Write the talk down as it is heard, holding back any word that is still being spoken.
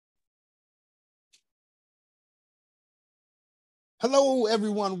Hello,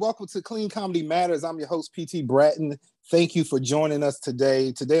 everyone. Welcome to Clean Comedy Matters. I'm your host, PT Bratton. Thank you for joining us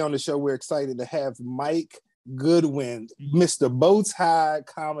today. Today on the show, we're excited to have Mike Goodwin, Mr. Bowtie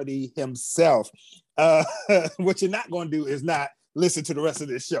Comedy himself. What you're not going to do is not listen to the rest of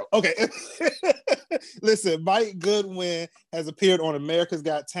this show. Okay. Listen, Mike Goodwin has appeared on America's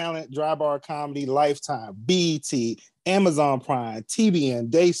Got Talent, Dry Bar Comedy, Lifetime, BET, Amazon Prime, TBN,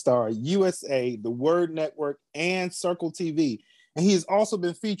 Daystar, USA, The Word Network, and Circle TV. And he has also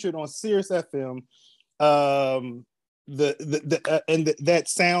been featured on Sirius FM, That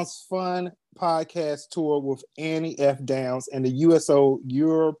Sounds Fun podcast tour with Annie F. Downs and the USO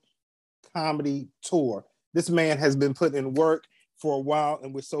Europe Comedy Tour. This man has been putting in work for a while,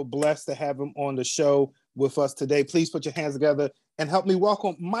 and we're so blessed to have him on the show with us today. Please put your hands together and help me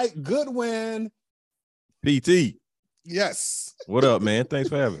welcome Mike Goodwin. PT. Yes. What up, man? Thanks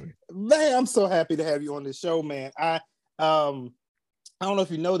for having me. Man, I'm so happy to have you on the show, man. I don't know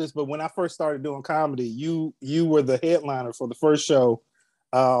if you know this, but when I first started doing comedy, you were the headliner for the first show.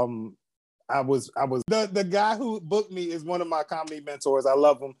 I was the guy who booked me is one of my comedy mentors. I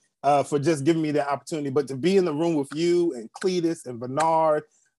love him for just giving me the opportunity. But to be in the room with you and Cletus and Bernard.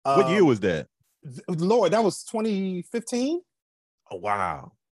 What year was that? Lord, that was 2015. Oh,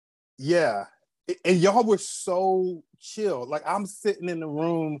 wow. Yeah. And y'all were so chill. Like, I'm sitting in the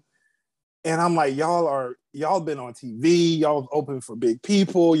room and I'm like, y'all been on TV, y'all open for big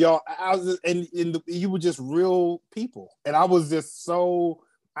people, you were just real people. And I was just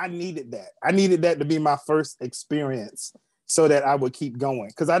I needed that. I needed that to be my first experience so that I would keep going.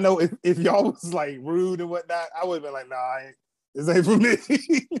 Because I know if y'all was like rude and whatnot, I would have been like, nah, this ain't for me.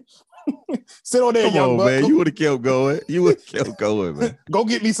 Sit on there, Come young on, buck. man. You would have kept going. You would have kept going, man. Go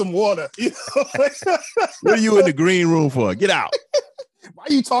get me some water. What are you in the green room for? Get out. Why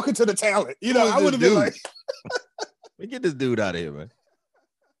are you talking to the talent? I would have been like, get this dude out of here, man.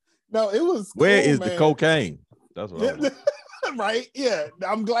 No, it was Where cool, is man. the cocaine? That's what I want. Right? Yeah,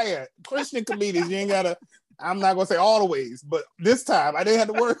 I'm glad. Christian comedians, you ain't gotta, I'm not gonna say all the ways, but this time I didn't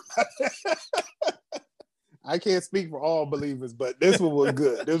have to work. I can't speak for all believers, but this one was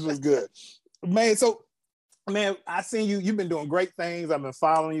good. This was good. Man, so, man, I seen you've been doing great things. I've been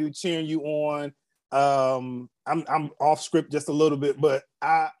following you, cheering you on. I'm off script just a little bit, but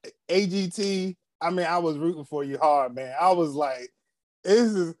AGT, I was rooting for you hard, man. I was like,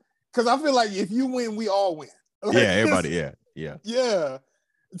 this is because I feel like if you win, we all win. Like, yeah, everybody, yeah.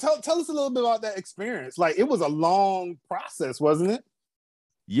 Tell us a little bit about that experience. Like, it was a long process, wasn't it?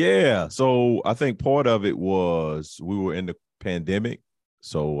 Yeah. So I think part of it was we were in the pandemic,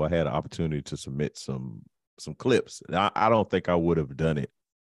 so I had an opportunity to submit some clips. I don't think I would have done it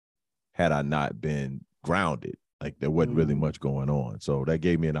had I not been grounded. Like, there wasn't really much going on. So that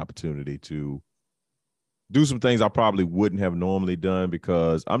gave me an opportunity to do some things I probably wouldn't have normally done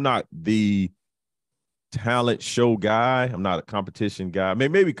because I'm not the talent show guy. I'm not a competition guy.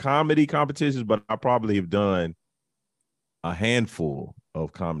 Maybe comedy competitions, but I probably have done a handful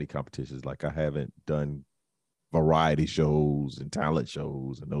of comedy competitions. Like, I haven't done variety shows and talent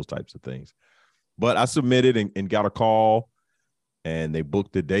shows and those types of things. But I submitted and got a call, and they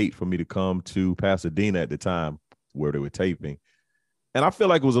booked a date for me to come to Pasadena at the time where they were taping. And I feel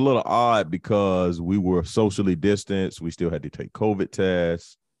like it was a little odd because we were socially distanced. We still had to take COVID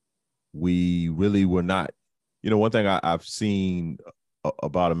tests. We really were not, one thing I've seen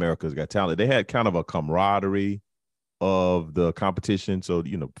about America's Got Talent, they had kind of a camaraderie of the competition. So,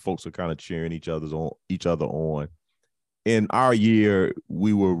 folks are kind of cheering each other on. In our year,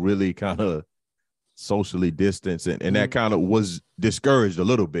 we were really kind of socially distanced, and that kind of was discouraged a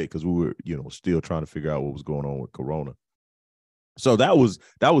little bit because we were, still trying to figure out what was going on with Corona. So that was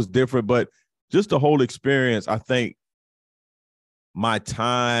different, but just the whole experience, I think my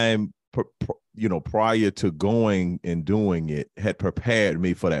time, prior to going and doing it had prepared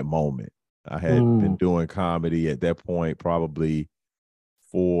me for that moment. I had been doing comedy at that point probably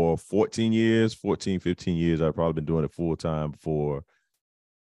for 15 years. I've probably been doing it full time for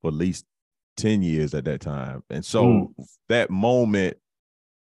at least 10 years at that time. And so that moment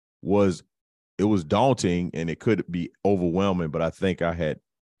was daunting and it could be overwhelming, but I think I had,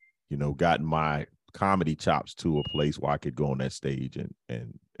 gotten my comedy chops to a place where I could go on that stage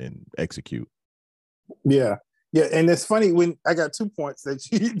and execute. Yeah. Yeah. And it's funny when I got 2 points that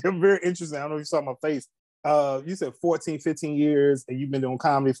they're very interesting. I don't know if you saw my face. You said 14, 15 years and you've been doing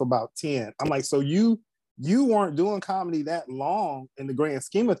comedy for about 10. I'm like, so you weren't doing comedy that long in the grand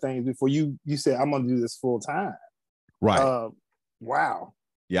scheme of things before you said, I'm going to do this full time. Right. Wow.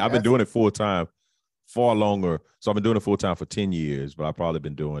 Yeah. I've been doing it full time far longer. So I've been doing it full time for 10 years, but I've probably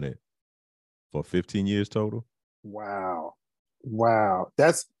been doing it for 15 years total. Wow. Wow.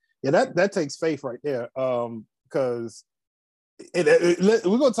 That takes faith right there. Because we're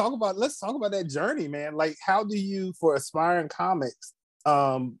gonna talk about let's talk about that journey, man. Like, how do you, for aspiring comics,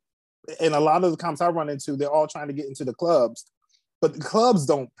 and a lot of the comics I run into, they're all trying to get into the clubs, but the clubs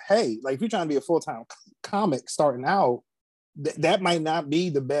don't pay. Like, if you're trying to be a full-time comic starting out, that might not be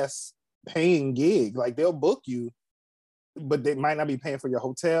the best paying gig. Like, they'll book you, but they might not be paying for your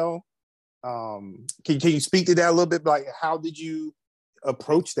hotel. Can you speak to that a little bit? Like, how did you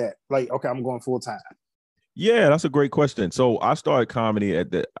approach that? Like, okay, I'm going full-time. Yeah, that's a great question. So I started comedy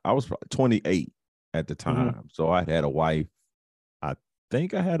I was 28 at the time. Mm-hmm. So I had a wife. I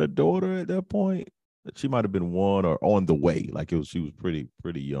think I had a daughter at that point. She might have been 1 or on the way. Like, she was pretty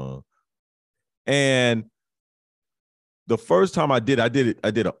young. And the first time I did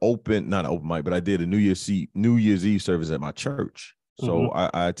an open, not an open mic, but I did a New Year's Eve service at my church. So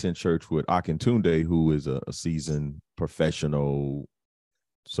mm-hmm. I attend church with Akintunde, who is a seasoned professional.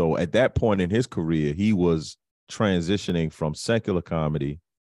 So at that point in his career, he was transitioning from secular comedy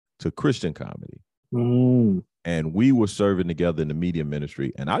to Christian comedy. Mm. And we were serving together in the media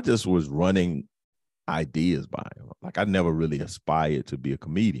ministry. And I just was running ideas by him. Like, I never really aspired to be a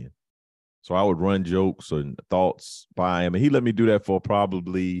comedian. So I would run jokes and thoughts by him. And he let me do that for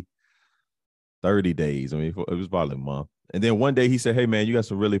probably 30 days. I mean, it was probably a month. And then one day he said, hey, man, you got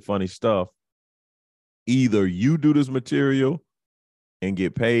some really funny stuff. Either you do this material and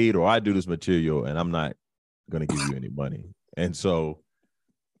get paid, or I do this material and I'm not going to give you any money. And so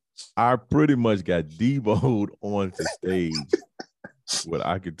I pretty much got demoed onto stage with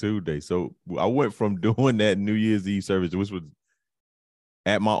Akintunde. So I went from doing that New Year's Eve service, which was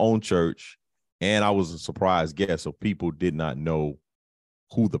at my own church, and I was a surprise guest, so people did not know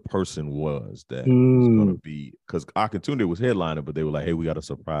who the person was that was going to be, because Akintunde was headliner, but they were like, hey, we got a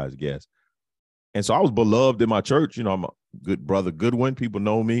surprise guest. And so I was beloved in my church. You know, I'm a good brother, Goodwin. People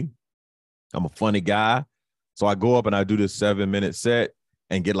know me. I'm a funny guy. So I go up and I do this 7-minute set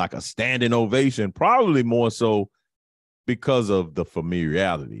and get like a standing ovation, probably more so because of the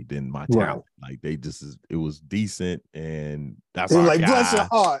familiarity than my talent. Right. Like, it was decent, and that's our like guy. Bless your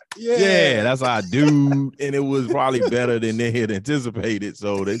heart. Yeah, that's our dude. And it was probably better than they had anticipated.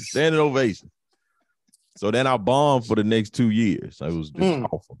 So they standing ovation. So then I bombed for the next 2 years. It was just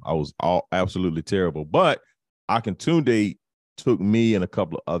awful. I was absolutely terrible. But Akintunde took me and a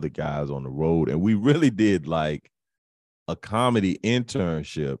couple of other guys on the road, and we really did like a comedy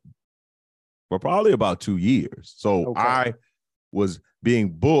internship for probably about 2 years. So I was being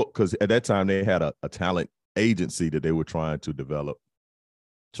booked because at that time they had a talent agency that they were trying to develop.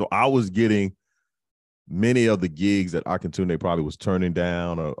 So I was getting many of the gigs that Akintunde probably was turning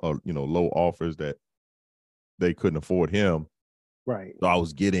down, or low offers that they couldn't afford him. Right. So I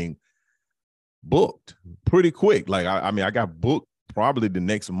was getting booked pretty quick. Like, I got booked probably the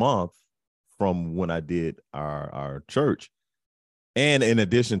next month from when I did our church. And in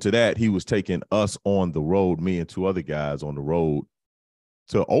addition to that, he was taking us on the road, me and 2 other guys on the road,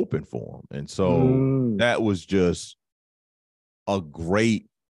 to open for him. And so that was just a great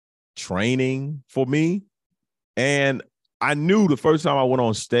training for me. And I knew the first time I went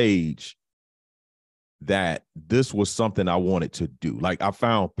on stage that this was something I wanted to do. Like, I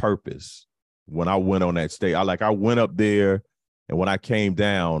found purpose when I went on that stage. I went up there, and when I came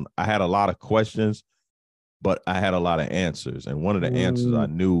down, I had a lot of questions, but I had a lot of answers. And one of the answers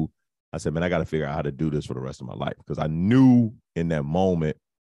I said, man, I got to figure out how to do this for the rest of my life. Because I knew in that moment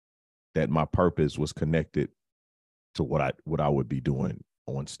that my purpose was connected to what I would be doing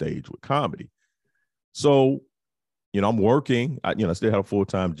on stage with comedy. So, I'm working. I still have a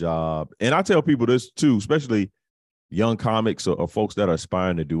full-time job. And I tell people this too, especially young comics or folks that are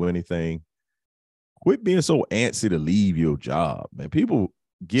aspiring to do anything. Quit being so antsy to leave your job, man. People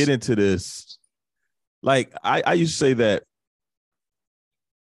get into this. Like, I used to say that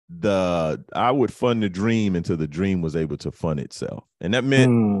I would fund the dream until the dream was able to fund itself. And that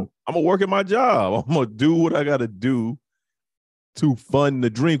meant I'm going to work at my job. I'm going to do what I got to do to fund the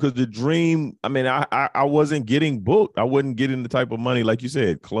dream. Because the dream, I mean, I wasn't getting booked. I wasn't getting the type of money, like you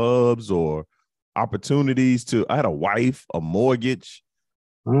said, clubs or opportunities I had a wife, a mortgage.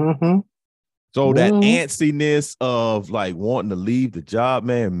 So that antsiness of like wanting to leave the job,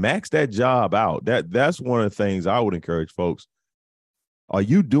 man, max that job out. That's one of the things I would encourage folks. Are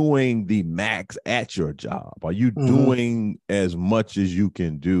you doing the max at your job? Are you doing as much as you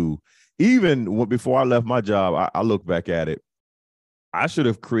can do? Even before I left my job, I look back at it. I should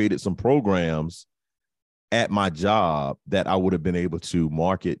have created some programs at my job that I would have been able to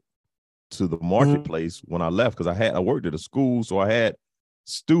market to the marketplace when I left, because I worked at a school, so I had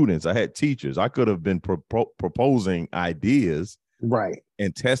students, I had teachers. I could have been proposing ideas Right.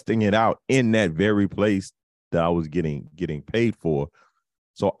 and testing it out in that very place that I was getting paid for.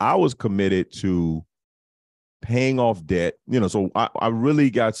 So I was committed to paying off debt, so I really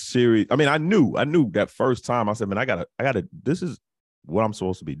got serious. I mean, I knew that first time. I said, man, I gotta, this is what I'm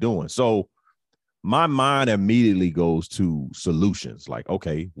supposed to be doing. So my mind immediately goes to solutions. Like,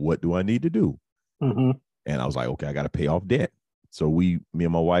 okay, what do I need to do? Mm-hmm. And I was like, okay, I got to pay off debt. So me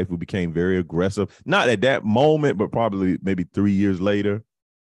and my wife, we became very aggressive, not at that moment, but probably maybe 3 years later,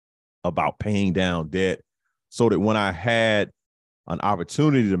 about paying down debt, so that when I had an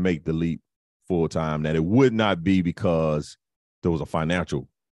opportunity to make the leap full time, that it would not be because there was a financial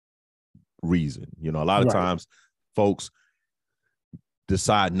reason. A lot of times folks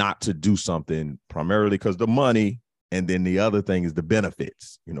decide not to do something primarily because the money, and then the other thing is the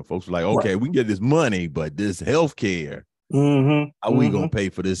benefits. Folks are like, okay, we can get this money, but this health care, how we gonna pay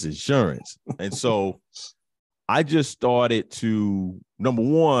for this insurance? And so I just started to, number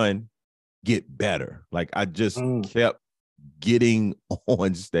one, get better. Like I just kept getting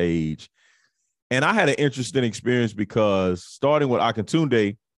on stage. And I had an interesting experience because starting with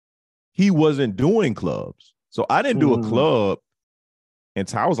Akintunde, he wasn't doing clubs. So I didn't do a club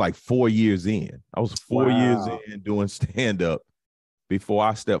until I was like 4 years in. I was 4 years in doing stand-up before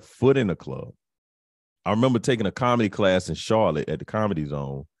I stepped foot in a club. I remember taking a comedy class in Charlotte at the Comedy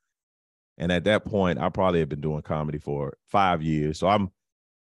Zone. And at that point, I probably had been doing comedy for 5 years. So I'm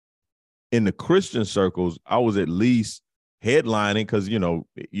in the Christian circles, I was at least headlining because,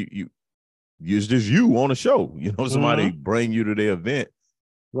 it's just you on a show. Somebody bring you to the event.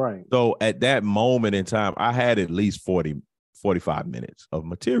 Right. So at that moment in time, I had at least 45 minutes of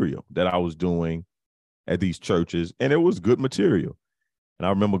material that I was doing at these churches, and it was good material. And I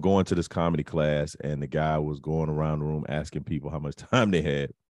remember going to this comedy class, and the guy was going around the room asking people how much time they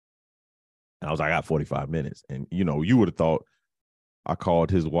had. And I was like, I got 45 minutes. And, you would have thought I called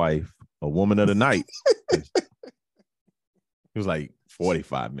his wife a woman of the night. He was like,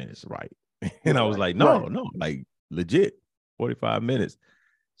 45 minutes, right? And I was like, no, like legit 45 minutes.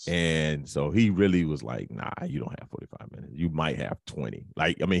 And so he really was like, nah, you don't have 45 minutes. You might have 20.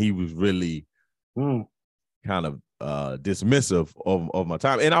 Like, I mean, he was really kind of dismissive of my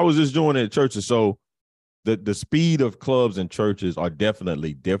time. And I was just doing it at churches. So the speed of clubs and churches are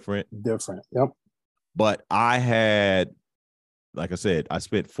definitely different. Yep. But I had, like I said, I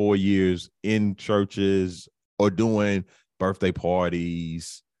spent 4 years in churches or doing birthday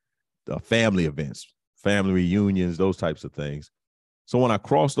parties, family events, family reunions, those types of things. So when I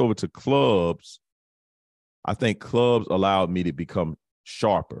crossed over to clubs, I think clubs allowed me to become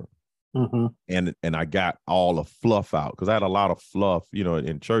sharper. And I got all the fluff out because I had a lot of fluff.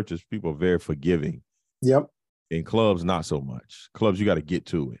 In churches, people are very forgiving. Yep. In clubs, not so much. Clubs, you got to get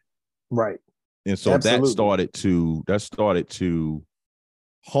to it. Right. And so that started to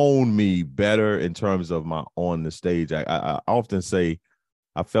hone me better in terms of my on the stage. I often say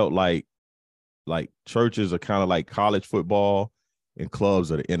I felt like churches are kind of like college football and clubs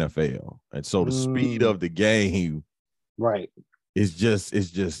are the NFL. And so the speed of the game is just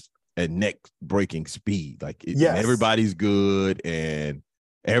a neck breaking speed. Like everybody's good and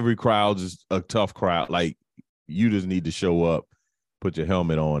every crowd is a tough crowd. Like you just need to show up, put your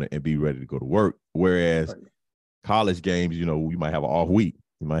helmet on and be ready to go to work. Whereas college games, you might have an off week.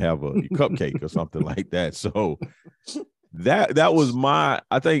 You might have a cupcake or something like that. So that was my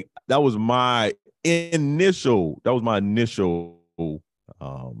initial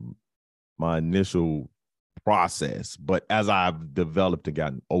process. But as I've developed and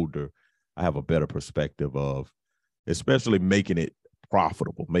gotten older, I have a better perspective of especially making it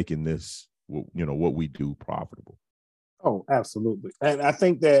profitable, making this, what we do profitable. Oh, absolutely. And I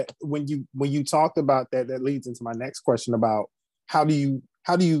think that when you talked about that, that leads into my next question about how do you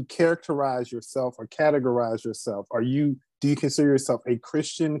characterize yourself or categorize yourself? Do you consider yourself a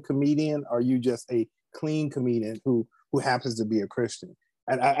Christian comedian? Or are you just a clean comedian who happens to be a Christian?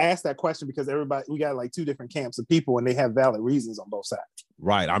 And I asked that question because we got like two different camps of people and they have valid reasons on both sides.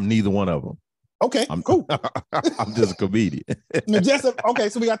 Right. I'm neither one of them. Okay, cool. I'm just a comedian. Okay,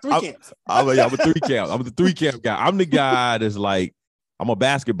 so we got three camps. I'm a three camp. I'm the three camp guy. I'm the guy that's like, I'm a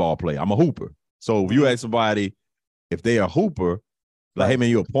basketball player. I'm a hooper. So if you ask somebody if they are a hooper, like, hey man,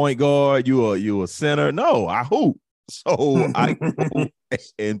 you a point guard? You a center? No, I hoop. So I go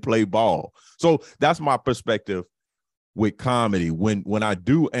and play ball. So that's my perspective with comedy. When I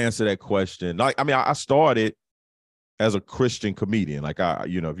do answer that question, I started as a Christian comedian. Like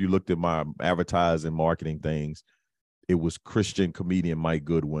if you looked at my advertising marketing things, it was Christian comedian Mike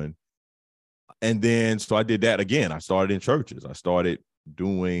Goodwin. And then, so I did that again. I started in churches. I started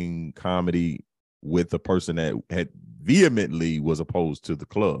doing comedy with a person that had vehemently was opposed to the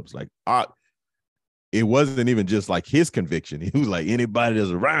clubs. Like it wasn't even just like his conviction. He was like, anybody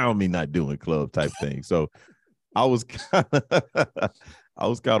that's around me not doing club type thing. So I was kind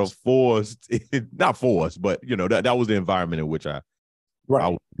of forced, not forced, but that was the environment in which I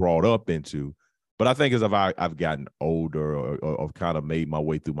was brought up into. But I think as I've gotten older or kind of made my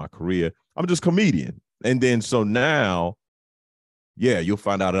way through my career, I'm just comedian. And then so now, yeah, you'll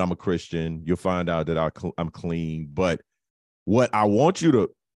find out that I'm a Christian. You'll find out that I'm clean. But what I want you to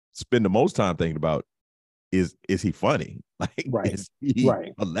spend the most time thinking about is he funny? Like, is he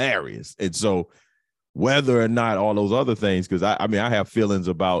hilarious? And so whether or not all those other things, because I have feelings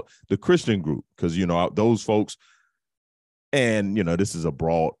about the Christian group, because, those folks, and, this is a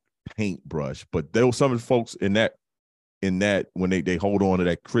broad paintbrush, but there were some folks in that when they hold on to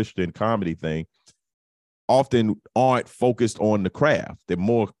that Christian comedy thing, often aren't focused on the craft. They're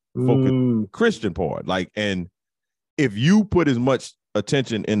more focused on the Christian part. Like, and if you put as much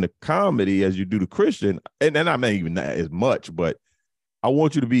attention in the comedy as you do the Christian, and I may even not as much, but I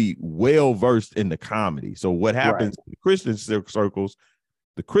want you to be well versed in the comedy. So what happens in the Christian circles,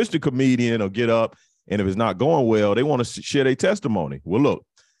 the Christian comedian will get up, and if it's not going well, they want to share their testimony. Well, look,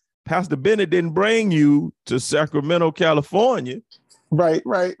 Pastor Bennett didn't bring you to Sacramento, California. Right.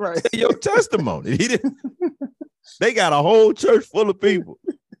 Your testimony. He didn't. They got a whole church full of people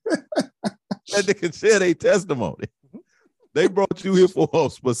that they can share their testimony. They brought you here for a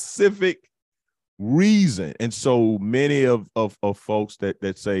specific reason. And so many of folks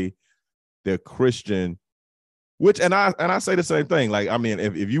that say they're Christian, and I say the same thing. Like,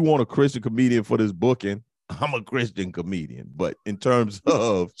 if you want a Christian comedian for this booking, I'm a Christian comedian. But in terms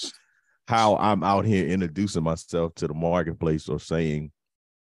of how I'm out here introducing myself to the marketplace or saying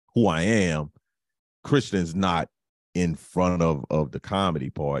who I am, Christian's not in front of the comedy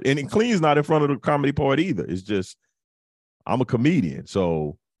part. And Clean's not in front of the comedy part either. It's just, I'm a comedian.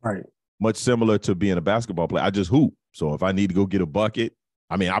 So much similar to being a basketball player, I just hoop. So if I need to go get a bucket,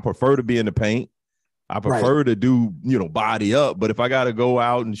 I prefer to be in the paint. I prefer to do, body up. But if I got to go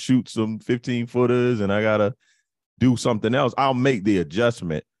out and shoot some 15-footers and I got to do something else, I'll make the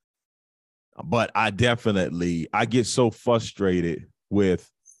adjustment. But I get so frustrated with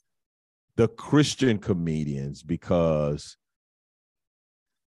the Christian comedians because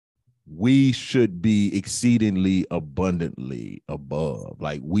we should be exceedingly abundantly above.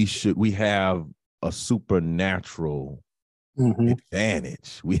 Like, we have a supernatural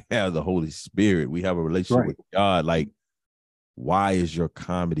advantage. We have the Holy Spirit. We have a relationship with God. Like, why is your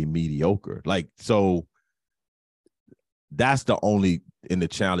comedy mediocre? Like, so that's the only in the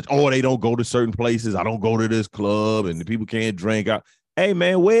challenge. Oh, they don't go to certain places. I don't go to this club and the people can't drink out. Hey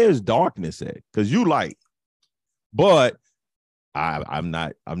man, where's darkness at? Because you like, but I'm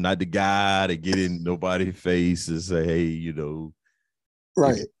not the guy to get in nobody's face and say, hey, if you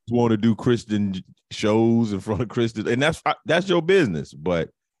want to do Christian shows in front of Christians, and that's your business. But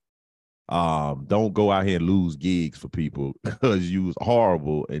don't go out here and lose gigs for people because you was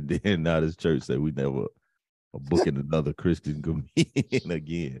horrible, and then now this church said we never are booking another Christian comedian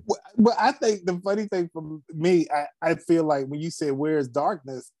again. Well, I think the funny thing for me, I feel like when you said where's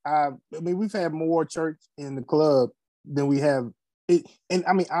darkness, we've had more church in the club than we have it. And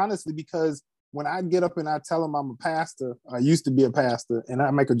honestly, because when I get up and I tell them I'm a pastor, I used to be a pastor, and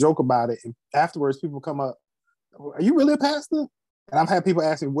I make a joke about it, and afterwards people come up, are you really a pastor? And I've had people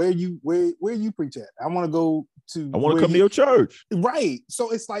ask me, where you preach at? I want to come to your church. Right. So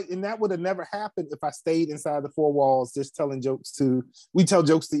it's like, and that would have never happened if I stayed inside the four walls, just telling jokes we tell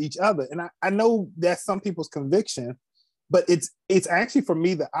jokes to each other. And I know that's some people's conviction, but it's actually for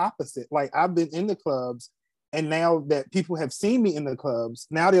me the opposite. Like, I've been in the clubs, and now that people have seen me in the clubs,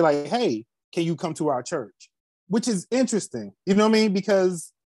 now they're like, hey, can you come to our church? Which is interesting. You know what I mean?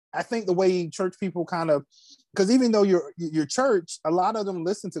 Because I think the way church people because even though your church, a lot of them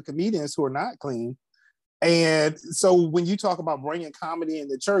listen to comedians who are not clean. And so when you talk about bringing comedy in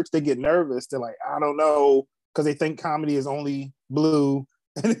the church, they get nervous. They're like, I don't know, because they think comedy is only blue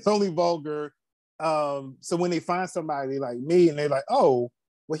and it's only vulgar. So when they find somebody like me and they're like, oh,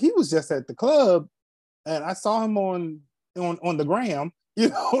 well, he was just at the club and I saw him on the gram,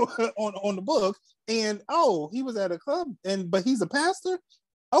 on the book, and he was at a club but he's a pastor.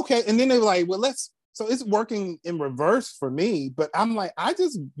 Okay. And then they're like, well, so it's working in reverse for me, but I'm like, I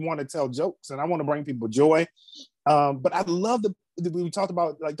just want to tell jokes and I want to bring people joy. But I love we talked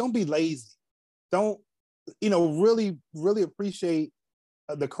about, like, don't be lazy. Don't, really, really appreciate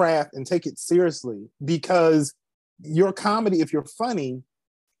the craft and take it seriously, because your comedy, if you're funny,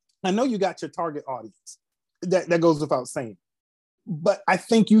 I know you got your target audience. That goes without saying. but I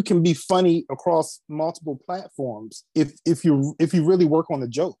think you can be funny across multiple platforms if you really work on the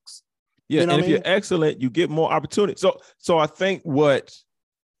jokes. Yeah, You know and what if I mean? you're excellent, you get more opportunity. So I think what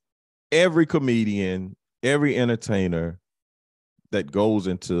every comedian, every entertainer that goes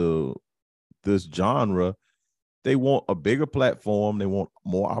into this genre, they want a bigger platform, they want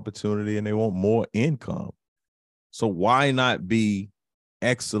more opportunity, and they want more income. So why not be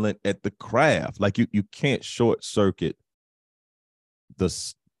excellent at the craft? Like you can't short circuit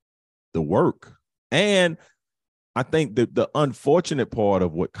the work. And I think that the unfortunate part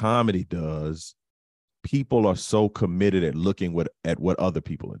of what comedy does, people are so committed at looking at what other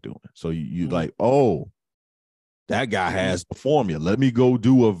people are doing. So you like, oh, that guy has the formula. Let me go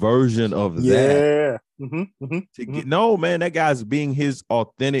do a version of that. Yeah. No, man, that guy's being his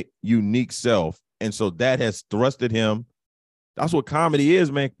authentic, unique self. And so that has thrusted him. That's what comedy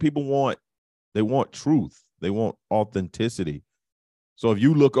is, man. People want truth. They want authenticity. So if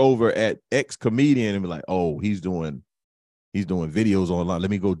you look over at X comedian and be like, oh, he's doing videos online. Let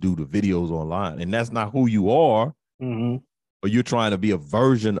me go do the videos online. And that's not who you are. Mm-hmm. Or you're trying to be a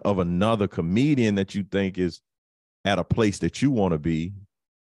version of another comedian that you think is at a place that you want to be.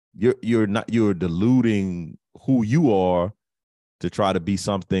 You're diluting who you are to try to be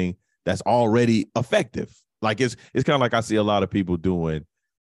something that's already effective. Like it's kind of like I see a lot of people doing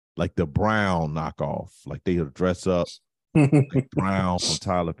like the Brown knockoff. Like they dress up like Brown from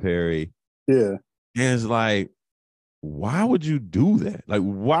Tyler Perry. Yeah. And it's like, why would you do that? Like,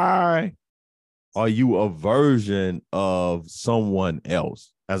 why are you a version of someone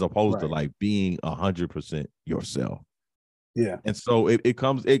else as opposed to like being 100% yourself? Yeah. And so it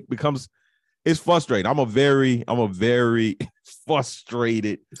becomes it's frustrating. I'm a very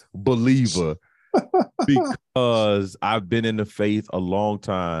frustrated believer because I've been in the faith a long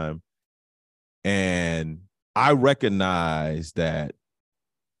time, and I recognize that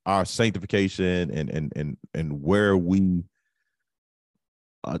our sanctification and where we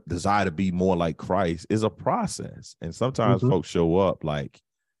desire to be more like Christ is a process. And sometimes folks show up like,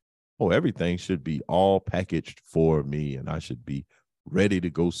 oh, everything should be all packaged for me and I should be ready to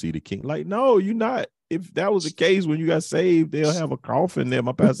go see the king. Like, no, you're not. If that was the case when you got saved, they'll have a coffin there.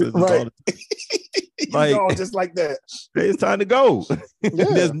 My pastor says right. Like, gone just like that. It's time to go. Yeah.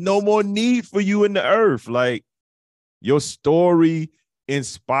 There's no more need for you in the earth. Like, your story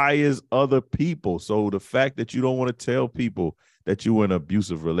inspires other people. So the fact that you don't want to tell people that you're in an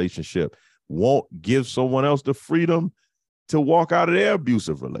abusive relationship won't give someone else the freedom to walk out of their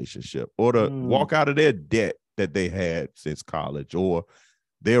abusive relationship or to walk out of their debt that they had since college or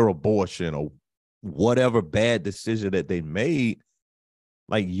their abortion or whatever bad decision that they made.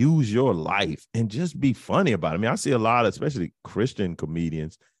 Like, use your life and just be funny about it. I mean, I see a lot of, especially Christian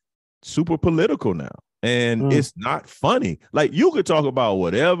comedians, super political now. And it's not funny. Like, you could talk about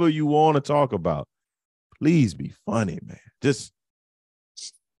whatever you want to talk about. Please be funny, man. Just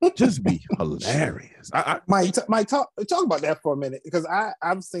be hilarious. Mike, talk about that for a minute, because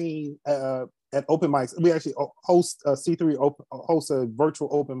I've seen at open mics, we actually host C3 host a virtual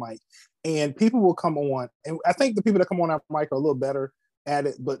open mic, and people will come on, and I think the people that come on our mic are a little better at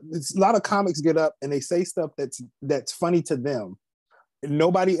it, but it's a lot of comics get up and they say stuff that's funny to them, and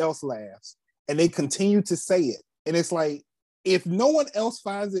nobody else laughs, and they continue to say it, and it's like, if no one else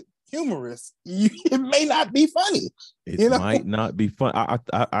finds it humorous, it may not be funny. It might not be fun.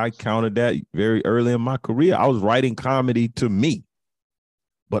 I counted that very early in my career. I was writing comedy to me,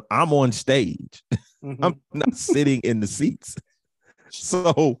 but I'm on stage. I'm not sitting in the seats.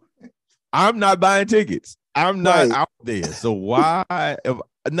 So I'm not buying tickets. I'm not out there. So why?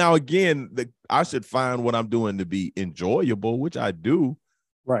 Now, again, I should find what I'm doing to be enjoyable, which I do.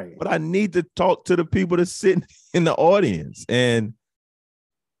 Right. But I need to talk to the people that's sitting in the audience. And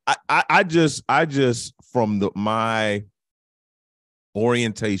I just from my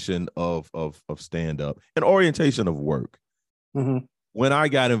orientation of stand-up and orientation of work, when I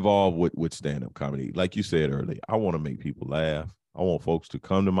got involved with stand-up comedy, like you said earlier, I want to make people laugh. I want folks to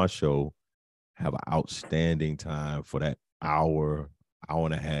come to my show, have an outstanding time for that hour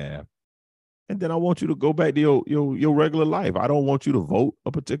and a half. And then I want you to go back to your regular life. I don't want you to vote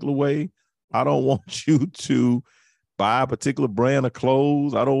a particular way. I don't want you to buy a particular brand of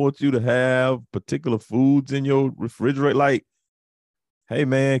clothes. I don't want you to have particular foods in your refrigerator. Like, hey,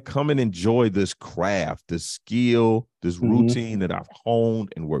 man, come and enjoy this craft, this skill, this routine that I've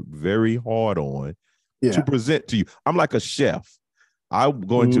honed and worked very hard on to present to you. I'm like a chef. I'm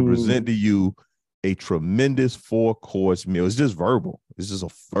going to present to you a tremendous 4-course meal. It's just verbal. It's just a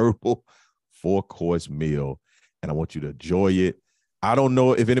verbal 4-course meal. And I want you to enjoy it. I don't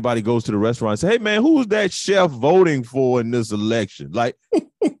know if anybody goes to the restaurant and say, hey, man, who's that chef voting for in this election? Like,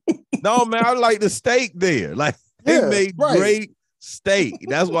 no, man, I like the steak there. Like, they made great steak.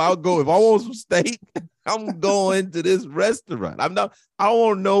 That's why I'll go. If I want some steak, I'm going to this restaurant. I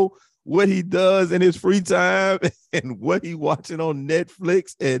want to know what he does in his free time and what he watching on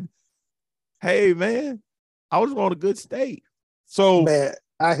Netflix. And, hey, man, I just want a good steak. So, man,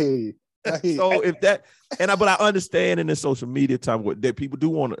 I hear you. So if that, but I understand in this social media time that people do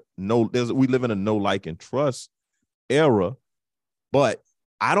want to know. We live in a know, like, and trust era, but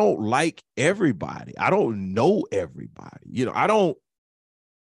I don't like everybody. I don't know everybody. You know, I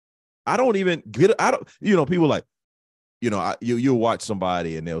don't even get. People like, you'll watch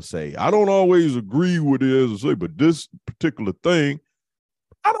somebody and they'll say, I don't always agree with it as I say, but this particular thing,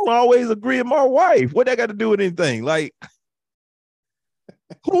 I don't always agree with my wife. What that got to do with anything? Like.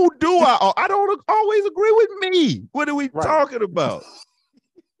 Who do I don't always agree with me. What are we talking about?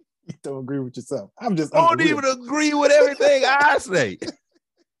 You don't agree with yourself. I don't even agree with everything I say.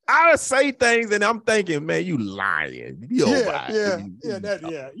 I say things and I'm thinking, man, you lying. You're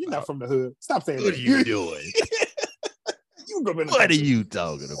not from the hood. Stop saying what that. What are you doing? What are you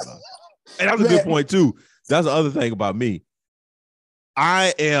talking about? And that's a good point too. That's the other thing about me.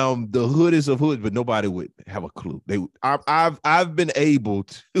 I am the hoodest of hoods, but nobody would have a clue. I've been able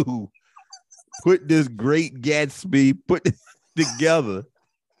to put this great Gatsby together.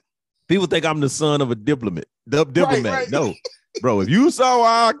 People think I'm the son of a diplomat. Right. No, bro. If you saw where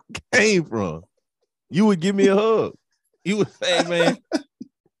I came from, you would give me a hug. You would say, "Man,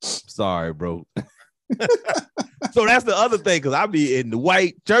 sorry, bro." So that's the other thing, because I be in the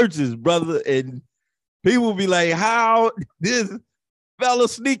white churches, brother, and people will be like, "How this fella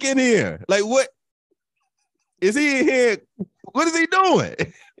sneak in here? Like, what is he in here? What is he doing?"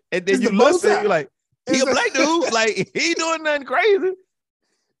 And then you look at, you're like, he a black dude, like he doing nothing crazy.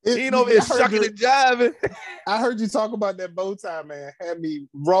 He ain't over here shucking and jiving. I heard you talk about that bow tie, man. Had me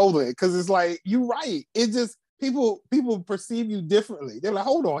rolling, because it's like, you right. It's just people perceive you differently. They're like,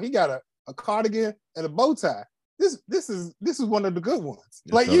 hold on, he got a cardigan and a bow tie. This is one of the good ones.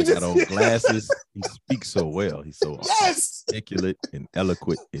 Like, you just got on glasses. He speaks so well. He's so articulate and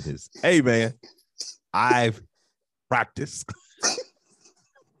eloquent in his. Hey, man, I've practiced.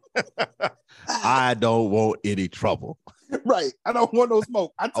 I don't want any trouble. Right. I don't want no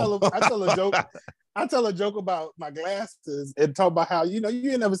smoke. I tell a joke. I tell a joke about my glasses and talk about how, you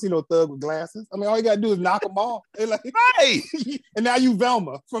ain't never seen no thug with glasses. I mean, all you gotta do is knock them off. Like, right. And now you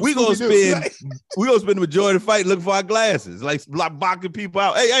Velma. We gonna spend the majority of the fight looking for our glasses, like blocking people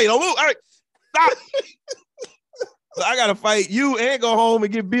out. Hey, don't move. All right, stop. So I gotta fight you and go home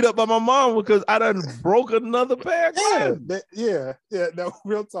and get beat up by my mom because I done broke another pair of glasses. Yeah. No,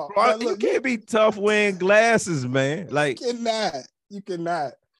 real talk. Bro, you can't be tough wearing glasses, man. Like, you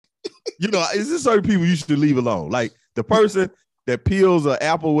cannot. It's just certain people you should leave alone. Like the person that peels an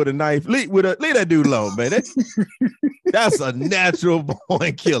apple with a knife, leave that dude alone, man. That's a natural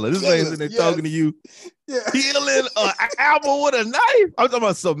born killer. This man's in there talking to you, peeling an apple with a knife. I'm talking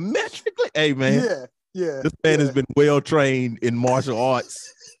about symmetrically. Hey, man. Yeah. This man has been well trained in martial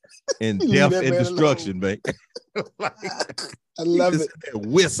arts and death and destruction, man. Like, I love it.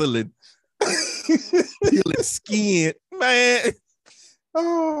 Whistling, peeling skin, man.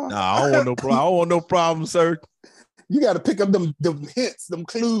 Oh. Nah, I don't want no problem. I don't want no problem, sir. You got to pick up them hints, them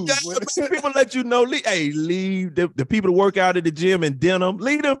clues. People let you know. Leave the people to work out at the gym in denim.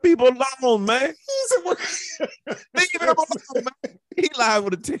 Leave them people alone, man. Leave them alone, man. He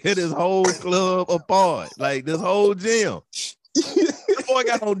liable to tear this whole club apart, like this whole gym. That boy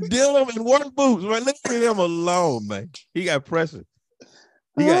got on denim and work boots, man. Leave him alone, man. He got pressure.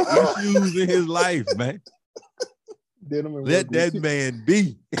 He got issues in his life, man. Let that man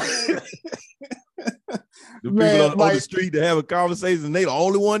be. The people on the street to have a conversation, they the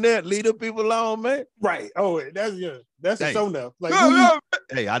only one there. Leave the people alone, man. Right. Oh, that's a show now. Like,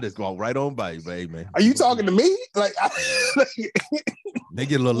 hey, I just walk right on by you, baby, man. Are you talking to me? Like, they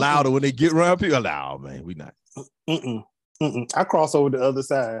get a little louder when they get around people. Like, oh man, we not. I cross over the other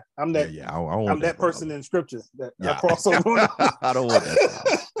side. I'm that. I want I'm that person in scripture that I cross over. I don't want that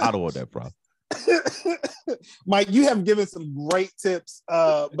problem. I don't want that problem. Mike, you have given some great tips,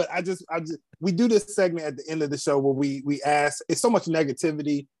 but we do this segment at the end of the show where we ask. It's so much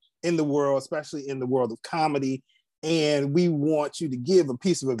negativity in the world, especially in the world of comedy, and we want you to give a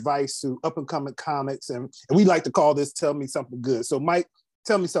piece of advice to up and coming comics, and we like to call this "Tell Me Something Good." So, Mike,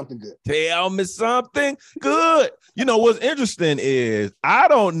 tell me something good. Tell me something good. What's interesting is I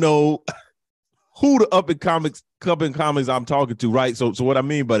don't know who the up and coming comics I'm talking to, right? So what I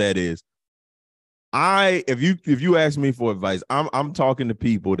mean by that is, If you ask me for advice, I'm talking to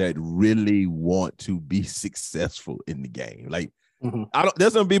people that really want to be successful in the game. Like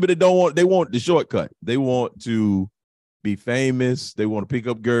there's some people that they want the shortcut. They want to be famous. They want to pick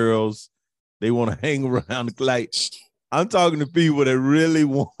up girls. They want to hang around. Like, I'm talking to people that really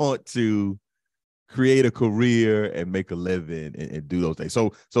want to create a career and make a living and do those things.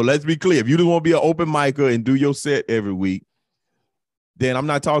 So let's be clear. If you just want to be an open micer and do your set every week, then I'm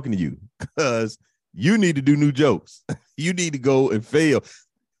not talking to you, because you need to do new jokes. You need to go and fail.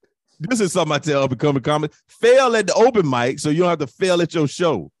 This is something I tell up-and-coming comics. Fail at the open mic so you don't have to fail at your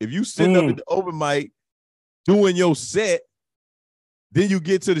show. If you sitting up at the open mic doing your set, then you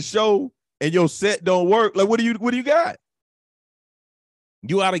get to the show and your set don't work. Like, what do you got?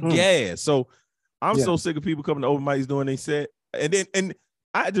 You out of gas. So I'm so sick of people coming to open mics doing their set. And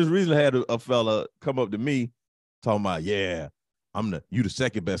I just recently had a fella come up to me talking about, yeah, you the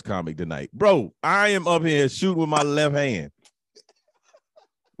second best comic tonight. Bro, I am up here shooting with my left hand.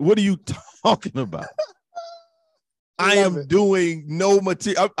 What are you talking about? I am doing no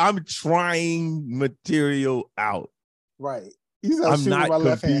material. I'm trying material out. Right. I'm not my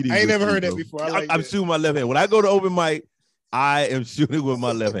left hand. I ain't never heard that before. I'm shooting my left hand. When I go to open mic, I am shooting with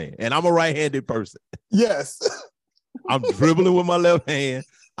my left hand. And I'm a right-handed person. Yes. I'm dribbling with my left hand.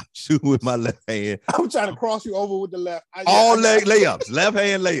 I'm shooting with my left hand. I'm trying to cross you over with the left. Layups, left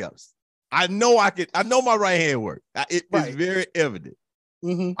hand layups. I know my right hand work. It's very evident.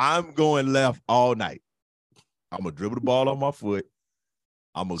 I'm going left all night. I'm gonna dribble the ball on my foot.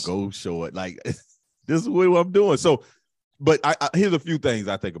 I'm gonna go short. Like, this is what I'm doing. So, but here's a few things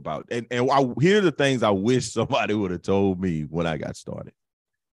I think about, and here are the things I wish somebody would have told me when I got started.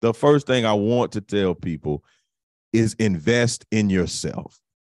 The first thing I want to tell people is invest in yourself.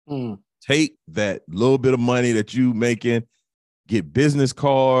 Take that little bit of money that you making, get business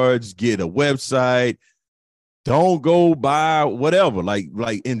cards, get a website. Don't go buy whatever. Like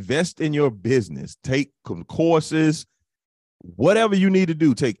invest in your business. Take some courses, whatever you need to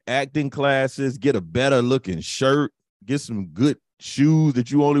do. Take acting classes, get a better looking shirt, get some good shoes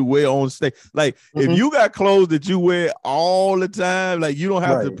that you only wear on stage. Like, if you got clothes that you wear all the time, like, you don't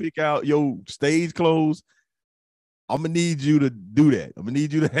have to pick out your stage clothes. I'm gonna need you to do that. I'm gonna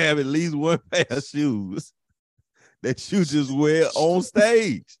need you to have at least one pair of shoes that you just wear on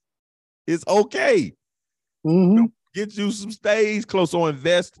stage. It's okay. Get you some stage clothes. So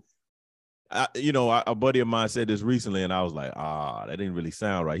invest. A buddy of mine said this recently, and I was like, that didn't really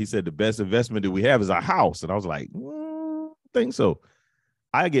sound right. He said the best investment that we have is our house, and I was like, I think so.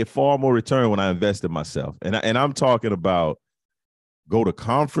 I get far more return when I invest in myself, and I'm talking about go to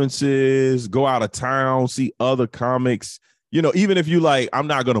conferences, go out of town, see other comics. Even if you like, I'm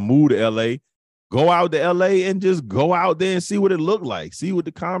not gonna move to LA. Go out to LA and just go out there and see what it looked like. See what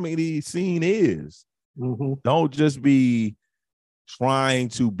the comedy scene is. Don't just be trying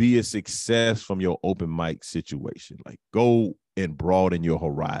to be a success from your open mic situation. Like, go and broaden your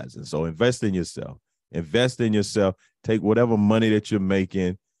horizon. So invest in yourself. Invest in yourself. Take whatever money that you're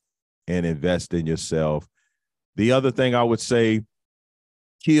making and invest in yourself. The other thing I would say,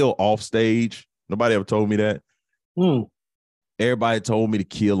 kill off stage. Nobody ever told me that. Everybody told me to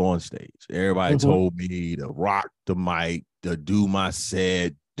kill on stage. Everybody told me to rock the mic, to do my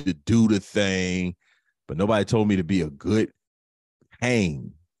set, to do the thing. But nobody told me to be a good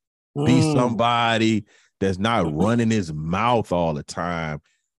hang. Be somebody that's not running his mouth all the time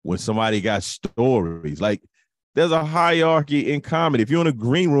when somebody got stories. Like, there's a hierarchy in comedy. If you're in a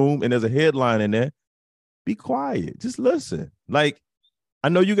green room and there's a headline in there, be quiet. Just listen. Like, I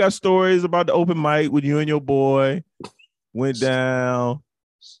know you got stories about the open mic when you and your boy went down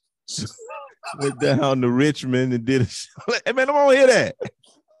to Richmond and did a show. Hey, man, I don't want to hear that.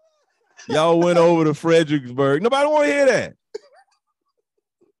 Y'all went over to Fredericksburg. Nobody want to hear that.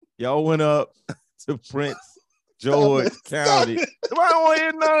 Y'all went up to Prince George County. Nobody want to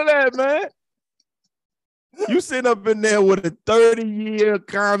hear none of that, man. You sitting up in there with a 30-year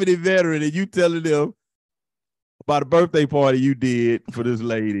comedy veteran and you telling them about a birthday party you did for this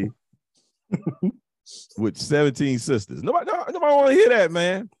lady with 17 sisters. Nobody want to hear that,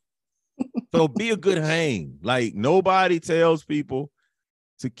 man. So be a good hang. Like, nobody tells people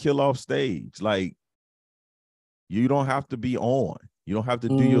to kill off stage. Like, you don't have to be on. You don't have to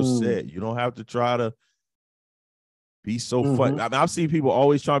do your set. You don't have to try to be so fun. I mean, I've seen people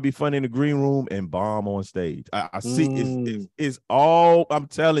always trying to be funny in the green room and bomb on stage. I see it's all, I'm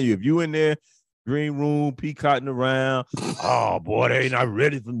telling you, if you in there, green room, peacocking around, oh boy, they ain't not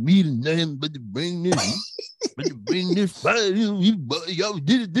ready for me to nothing but to bring this. But to bring this, y'all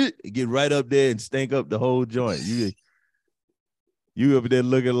did it. Get right up there and stank up the whole joint. You over there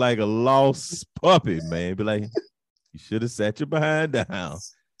looking like a lost puppy, man. Be like, you should have sat your behind down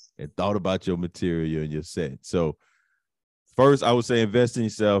and thought about your material and your set. So first, I would say invest in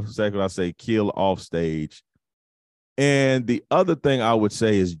yourself. Second, I say kill off stage. And the other thing I would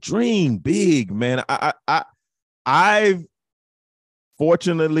say is dream big, man. I've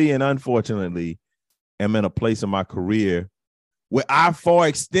fortunately and unfortunately am in a place in my career where I far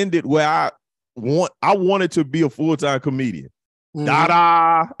extended where I wanted to be a full-time comedian. Mhm.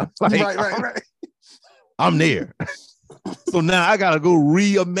 Da-da. Like, Right. I'm there. So now I gotta go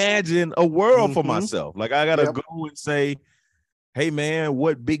reimagine a world for Mhm. myself. Like I gotta Yep. go and say, hey man,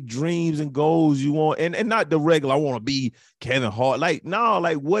 what big dreams and goals you want? And not the regular, I want to be Kevin Hart. Like, no,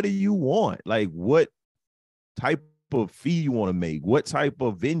 like what do you want? Like what type of fee you want to make? What type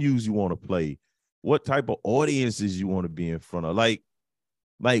of venues you want to play? What type of audiences you want to be in front of? Like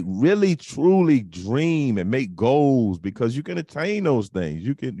really truly dream and make goals, because you can attain those things.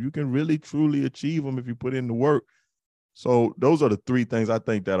 You can really truly achieve them if you put in the work. So those are the three things I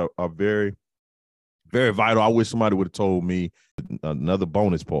think that are very, very vital. I wish somebody would have told me another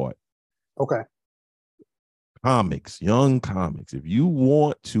bonus part. Okay. Comics, young comics. If you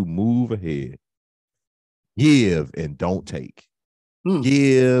want to move ahead, give and don't take.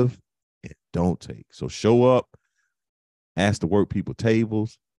 Give and don't take. So show up, ask to work people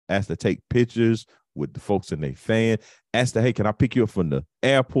tables, ask to take pictures with the folks in their fan, ask to, hey, can I pick you up from the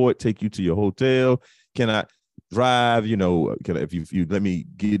airport, take you to your hotel? Can I drive, if you let me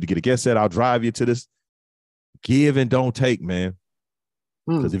get a guest set, I'll drive you to this. Give and don't take, man.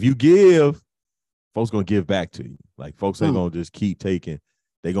 Because if you give, folks gonna give back to you. Like folks ain't gonna just keep taking,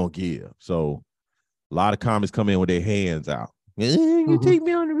 they gonna give. So a lot of comics come in with their hands out. You take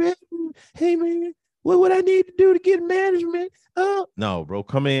me on the road. Hey man, what would I need to do to get management? Oh no, bro.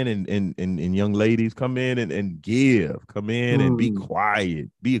 Come in and young ladies come in and give. Come in and be quiet.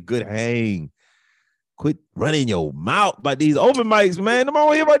 Be a good hang. Quit running your mouth by these open mics, man. I'm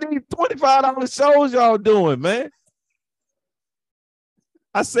on here about these $25 shows y'all doing, man.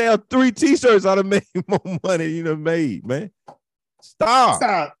 I sell 3 t-shirts, I'd have made more money you done made, man.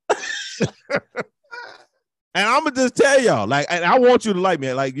 Stop. And I'm gonna just tell y'all, like, and I want you to like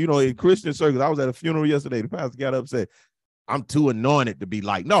me, like, in Christian circles. I was at a funeral yesterday. The pastor got up and said, I'm too anointed to be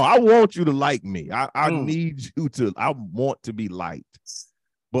liked. No, I want you to like me. I need you to, I want to be liked.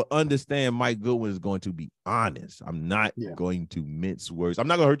 But understand Mike Goodwin is going to be honest. I'm not going to mince words. I'm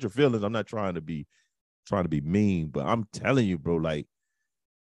not gonna hurt your feelings. I'm not trying to be mean, but I'm telling you, bro, like,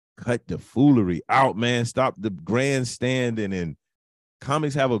 cut the foolery out, man. Stop the grandstanding. And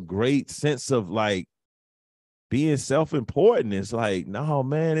comics have a great sense of like being self-important. It's like, no,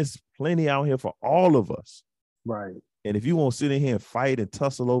 man, it's plenty out here for all of us. Right. And if you won't sit in here and fight and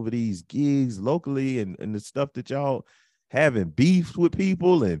tussle over these gigs locally and the stuff that y'all having beefs with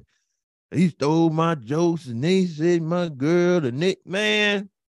people, and he stole my jokes and they said my girl, the Nick, man,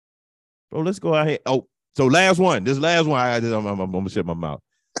 bro, let's go out here. Oh, so last one. This last one, I'm gonna shut my mouth.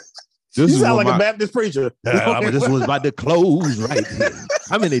 This you sound like a Baptist preacher. This was about to close right here.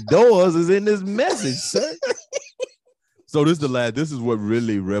 How many doors is in this message, sir? So this is what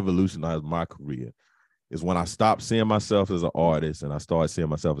really revolutionized my career, is when I stopped seeing myself as an artist and I started seeing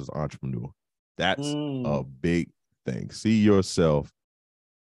myself as an entrepreneur. That's a big thing. See yourself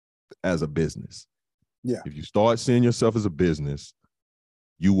as a business. Yeah. If you start seeing yourself as a business,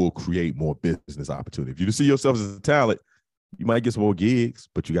 you will create more business opportunity. If you see yourself as a talent, you might get some more gigs,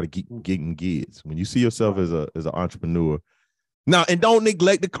 but you got to keep getting gigs. When you see yourself as an entrepreneur, now, and don't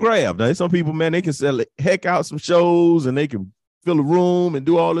neglect the craft. Now, some people, man, they can sell the heck out some shows and they can fill a room and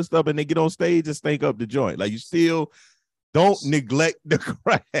do all this stuff, and they get on stage and stink up the joint. Like, you still don't neglect the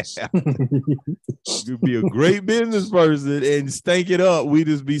craft. You be a great business person and stank it up. We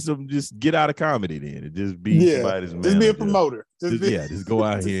just get out of comedy then and just be somebody's manager. Just be a promoter. Just go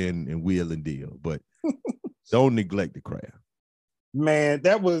out here and wheel and deal. But don't neglect the craft. Man,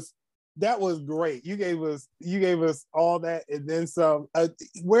 that was great. You gave us all that and then some.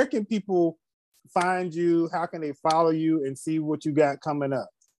 Where can people find you? How can they follow you and see what you got coming up?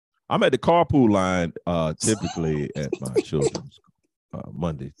 I'm at the carpool line typically at my children's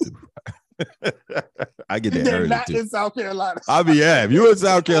Monday through Friday. I get there early not too. In South Carolina. If you're in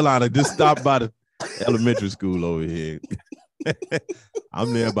South Carolina, just stop by the elementary school over here.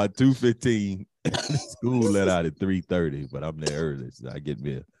 I'm there about 2:15. School let out at 3:30, but I'm there early. So I get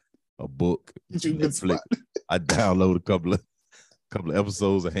me a book. Netflix. I download a couple of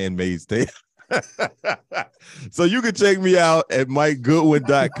episodes of Handmaid's Tale. So you can check me out at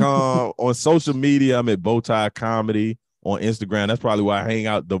MikeGoodwin.com. On social media, I'm at Bowtie Comedy. On Instagram, that's probably where I hang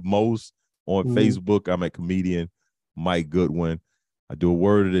out the most. On Facebook, I'm at comedian Mike Goodwin. I do a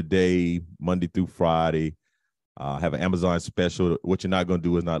word of the day, Monday through Friday. I have an Amazon special. What you're not going to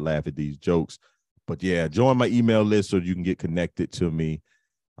do is not laugh at these jokes. But yeah, join my email list so you can get connected to me.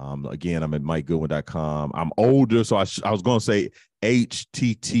 Again, I'm at MikeGoodwin.com. I'm older, so I was going to say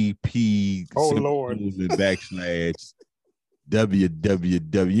HTTP Lord /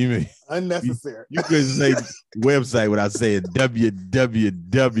 www. Unnecessary. You couldn't say website without saying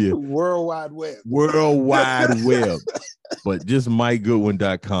www. World Wide Web. World Wide Web. But just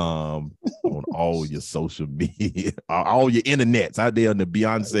MikeGoodwin.com on all your social media, all your internets out there on the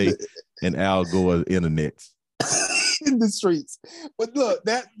Beyonce and Al Gore internets. In the streets. But look,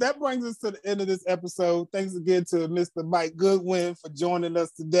 that brings us to the end of this episode. Thanks again to Mr. Mike Goodwin for joining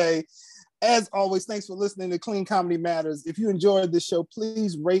us today. As always, thanks for listening to Clean Comedy Matters. If you enjoyed this show,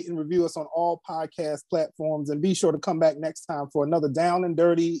 please rate and review us on all podcast platforms, and be sure to come back next time for another down and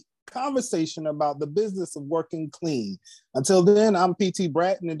dirty conversation about the business of working clean. Until then, I'm PT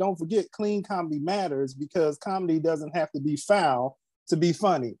Bratton, and don't forget, Clean Comedy Matters, because comedy doesn't have to be foul to be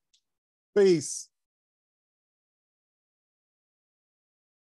funny. Peace.